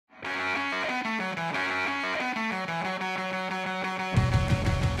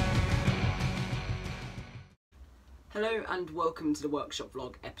Hello and welcome to the workshop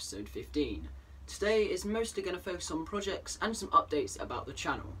vlog episode 15. Today is mostly going to focus on projects and some updates about the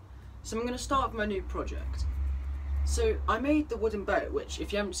channel. So I'm going to start with my new project. So I made the wooden boat, which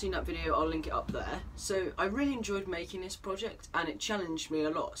if you haven't seen that video I'll link it up there. So I really enjoyed making this project and it challenged me a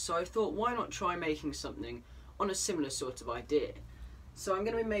lot, so I thought why not try making something on a similar sort of idea. So I'm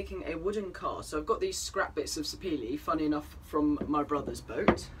going to be making a wooden car. So I've got these scrap bits of sapele, funny enough, from my brother's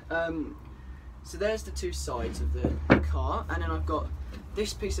boat. So there's the two sides of the car, and then I've got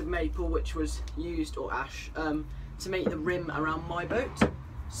this piece of maple which was used, or ash, to make the rim around my boat.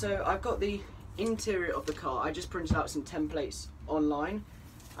 So I've got the interior of the car. I just printed out some templates online.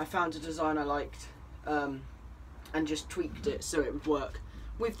 I found a design I liked and just tweaked it so it would work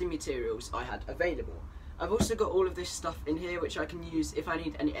with the materials I had available. I've also got all of this stuff in here which I can use if I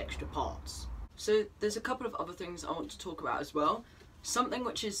need any extra parts. So there's a couple of other things I want to talk about as well. Something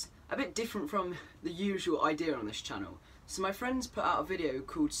which is a bit different from the usual idea on this channel. So my friends put out a video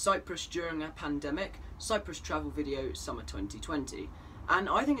called Cyprus During a Pandemic, Cyprus Travel Video Summer 2020. And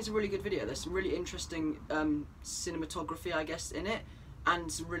I think it's a really good video. There's some really interesting cinematography, I guess, in it,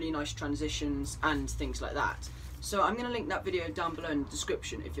 and some really nice transitions and things like that. So I'm going to link that video down below in the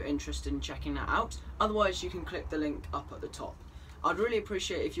description if you're interested in checking that out. Otherwise you can click the link up at the top. I'd really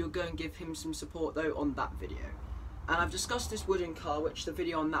appreciate if you'll go and give him some support though on that video. And I've discussed this wooden car, which the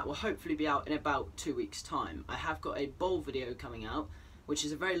video on that will hopefully be out in about 2 weeks time. I have got a bowl video coming out, which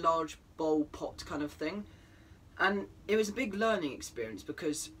is a very large bowl pot kind of thing. And it was a big learning experience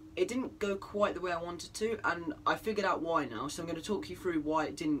because it didn't go quite the way I wanted to, and I figured out why now. So I'm going to talk you through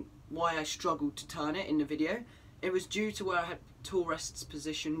why I struggled to turn it in the video. It was due to where I had tool rests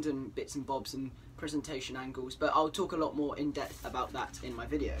positioned and bits and bobs and presentation angles, but I'll talk a lot more in depth about that in my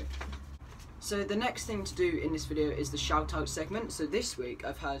video. So the next thing to do in this video is the shout out segment. So this week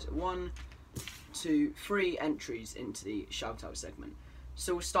I've had 3 entries into the shout out segment.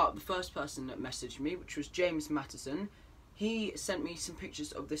 So we'll start with the first person that messaged me, which was James Mattison. He sent me some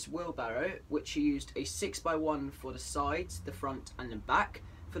pictures of this wheelbarrow, which he used a 6x1 for the sides, the front and the back.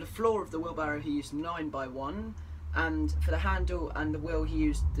 For the floor of the wheelbarrow he used 9x1, and for the handle and the wheel he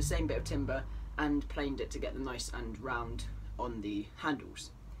used the same bit of timber and planed it to get them nice and round on the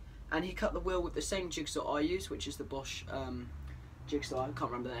handles. And he cut the wheel with the same jigsaw I use, which is the Bosch jigsaw. I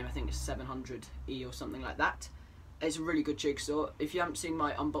can't remember the name, I think it's 700E or something like that. It's a really good jigsaw. If you haven't seen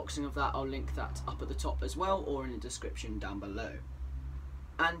my unboxing of that, I'll link that up at the top as well, or in the description down below.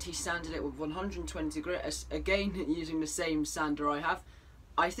 And he sanded it with 120 grit, again using the same sander I have.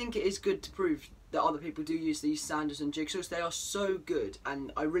 I think it is good to prove that other people do use these sanders and jigsaws. They are so good,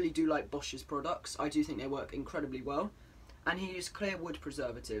 and I really do like Bosch's products. I do think they work incredibly well. And he used clear wood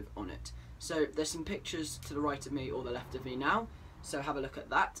preservative on it. So there's some pictures to the right of me or the left of me now, so have a look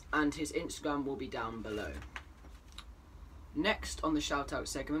at that, and his Instagram will be down below. Next on the shout out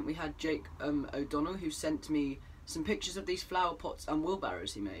segment we had Jake O'Donnell, who sent me some pictures of these flower pots and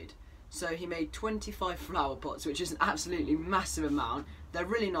wheelbarrows he made. So he made 25 flower pots, which is an absolutely massive amount. They're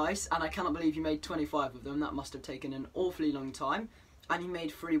really nice, and I cannot believe he made 25 of them. That must have taken an awfully long time. And he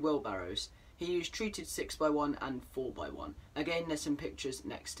made 3 wheelbarrows. He used treated 6x1 and 4x1. Again, there's some pictures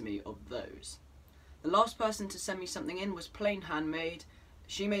next to me of those. The last person to send me something in was Plain Handmade.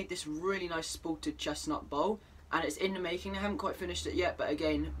 She made this really nice spalted chestnut bowl, and it's in the making. I haven't quite finished it yet, but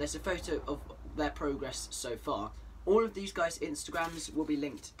again, there's a photo of their progress so far. All of these guys' Instagrams will be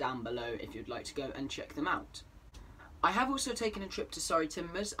linked down below if you'd like to go and check them out. I have also taken a trip to Surrey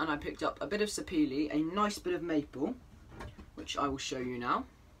Timbers, and I picked up a bit of sapele, a nice bit of maple, which I will show you now.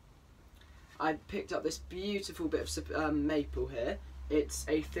 I picked up this beautiful bit of maple here. It's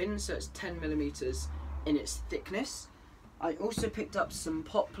a thin, so it's 10mm in its thickness. I also picked up some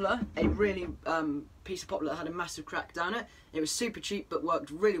poplar, a really piece of poplar that had a massive crack down it. It was super cheap but worked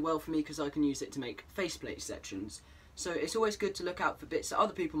really well for me because I can use it to make faceplate sections. So it's always good to look out for bits that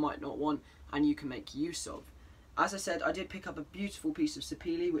other people might not want and you can make use of. As I said, I did pick up a beautiful piece of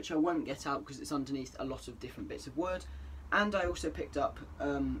sapele, which I won't get out because it's underneath a lot of different bits of wood. And I also picked up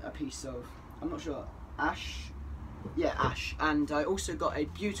a piece of, I'm not sure, ash? Yeah, ash. And I also got a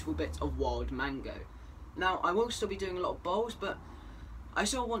beautiful bit of wild mango. Now, I will still be doing a lot of bowls, but I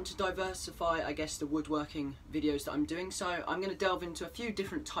still want to diversify, I guess, the woodworking videos that I'm doing. So I'm going to delve into a few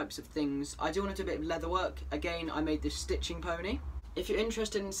different types of things. I do want to do a bit of leather work. Again, I made this stitching pony. If you're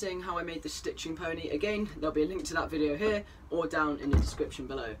interested in seeing how I made the stitching pony, again, there'll be a link to that video here or down in the description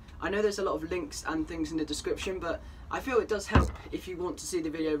below. I know there's a lot of links and things in the description, but I feel it does help if you want to see the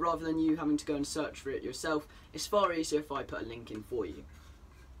video rather than you having to go and search for it yourself. It's far easier if I put a link in for you.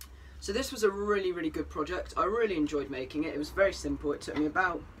 So this was a really good project. I really enjoyed making it. It was very simple. It took me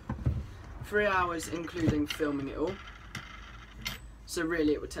about 3 hours including filming it all. so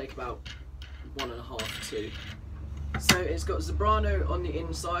really it would take about 1.5 to 2. So it's got Zebrano on the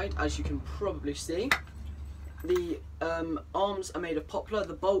inside, as you can probably see. The arms are made of poplar.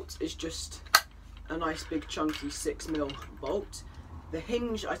 The bolt is just a nice big chunky 6mm bolt. The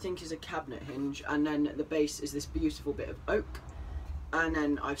hinge I think is a cabinet hinge, and then the base is this beautiful bit of oak. And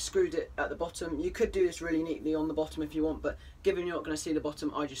then I've screwed it at the bottom. You could do this really neatly on the bottom if you want, but given you're not going to see the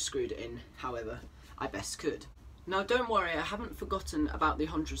bottom, I just screwed it in however I best could. Now don't worry, I haven't forgotten about the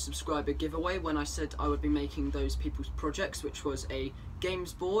 100 subscriber giveaway when I said I would be making those people's projects, which was a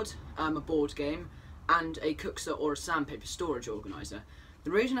games board, a board game, and a cookser or a sandpaper storage organiser. The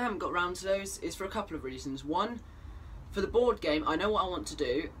reason I haven't got round to those is for a couple of reasons. One, for the board game, I know what I want to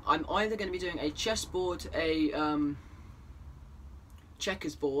do. I'm either going to be doing a chessboard, a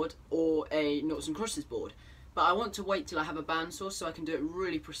checkers board, or a noughts and crosses board. But I want to wait till I have a bandsaw so I can do it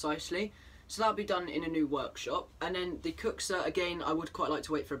really precisely. So that'll be done in a new workshop. And then the cookser, again, I would quite like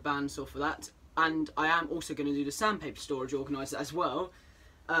to wait for a bandsaw for that. And I am also going to do the sandpaper storage organiser as well.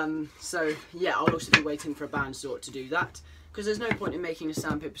 So yeah, I'll also be waiting for a bandsaw to do that, because there's no point in making a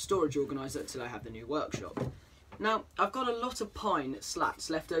sandpaper storage organiser until I have the new workshop. Now, I've got a lot of pine slats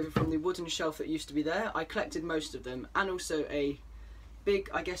left over from the wooden shelf that used to be there. I collected most of them, and also a big,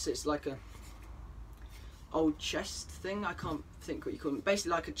 I guess it's like a old chest thing, I can't think what you call it,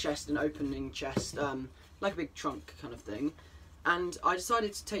 basically like a chest, an opening chest, like a big trunk kind of thing. And I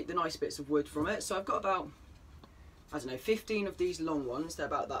decided to take the nice bits of wood from it, so I've got about, I don't know, 15 of these long ones, they're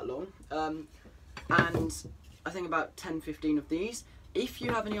about that long, and I think about 10-15 of these. If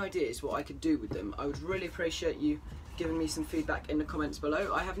you have any ideas what I could do with them, I would really appreciate you giving me some feedback in the comments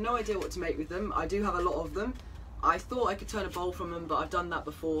below. I have no idea what to make with them. I do have a lot of them. I thought I could turn a bowl from them, but I've done that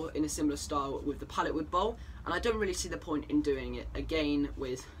before in a similar style with the pallet wood bowl, and I don't really see the point in doing it again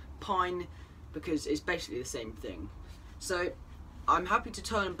with pine, because it's basically the same thing. So I'm happy to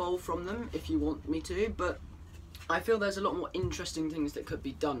turn a bowl from them if you want me to, but I feel there's a lot more interesting things that could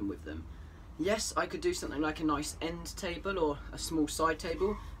be done with them. Yes, I could do something like a nice end table or a small side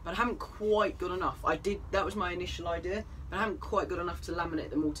table, but I haven't quite got enough. That was my initial idea, but I haven't quite got enough to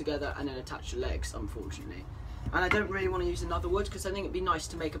laminate them all together and then attach the legs, unfortunately. And I don't really want to use another wood, because I think it'd be nice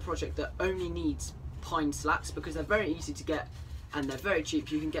to make a project that only needs pine slats, because they're very easy to get and they're very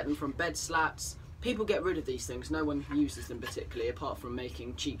cheap. You can get them from bed slats. People get rid of these things, no one uses them particularly, apart from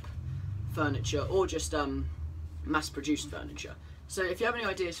making cheap furniture or just mass-produced furniture. So if you have any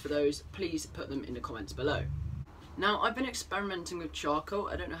ideas for those, please put them in the comments below. Now, I've been experimenting with charcoal.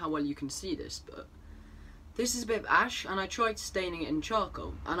 I don't know how well you can see this, but this is a bit of ash, and I tried staining it in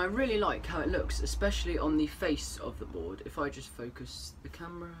charcoal, and I really like how it looks, especially on the face of the board. If I just focus the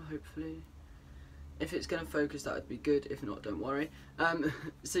camera, hopefully. If it's going to focus, that would be good. If not, don't worry.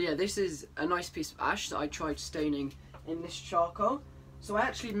 So yeah, this is a nice piece of ash that I tried staining in this charcoal. So I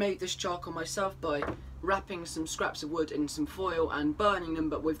actually made this charcoal myself by wrapping some scraps of wood in some foil and burning them,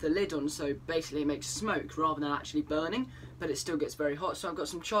 but with the lid on, so basically it makes smoke rather than actually burning, but it still gets very hot. So I've got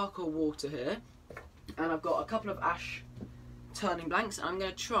some charcoal water here, and I've got a couple of ash turning blanks, and I'm going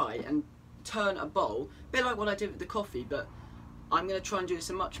to try and turn a bowl, a bit like what I did with the coffee, but I'm going to try and do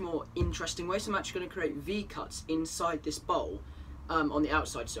this in a much more interesting way. So I'm actually going to create V-cuts inside this bowl, on the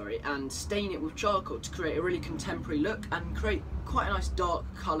outside, sorry, and stain it with charcoal to create a really contemporary look and create quite a nice dark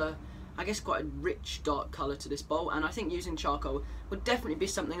colour, I guess quite a rich dark colour to this bowl. And I think using charcoal would definitely be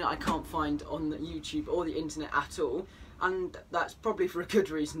something that I can't find on the YouTube or the internet at all, and that's probably for a good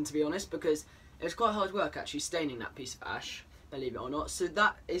reason, to be honest, because it was quite hard work actually staining that piece of ash, believe it or not. So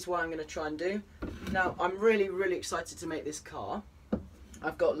that is what I'm going to try and do. Now, I'm really excited to make this car.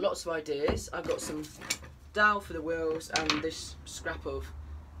 I've got lots of ideas. I've got some dowel for the wheels and this scrap of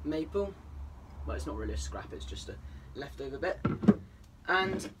maple. Well, it's not really a scrap, it's just a leftover bit.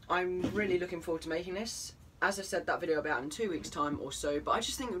 And I'm really looking forward to making this. As I said, that video will be out in 2 weeks' time or so, but I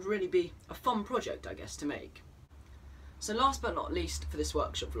just think it would really be a fun project, I guess, to make. So last but not least for this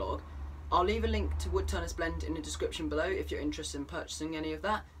workshop vlog, I'll leave a link to Woodturner's Blend in the description below if you're interested in purchasing any of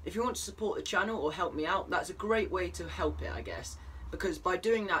that. If you want to support the channel or help me out, that's a great way to help it, I guess. Because by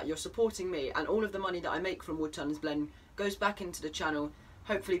doing that, you're supporting me, and all of the money that I make from Woodturner's Blend goes back into the channel,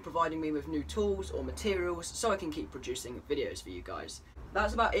 hopefully providing me with new tools or materials so I can keep producing videos for you guys.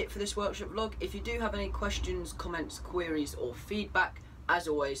 That's about it for this workshop vlog. If you do have any questions, comments, queries or feedback, as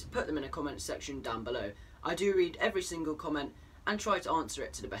always, put them in the comments section down below. I do read every single comment and try to answer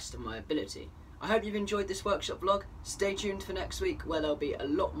it to the best of my ability. I hope you've enjoyed this workshop vlog. Stay tuned for next week, where there'll be a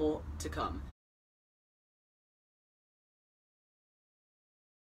lot more to come.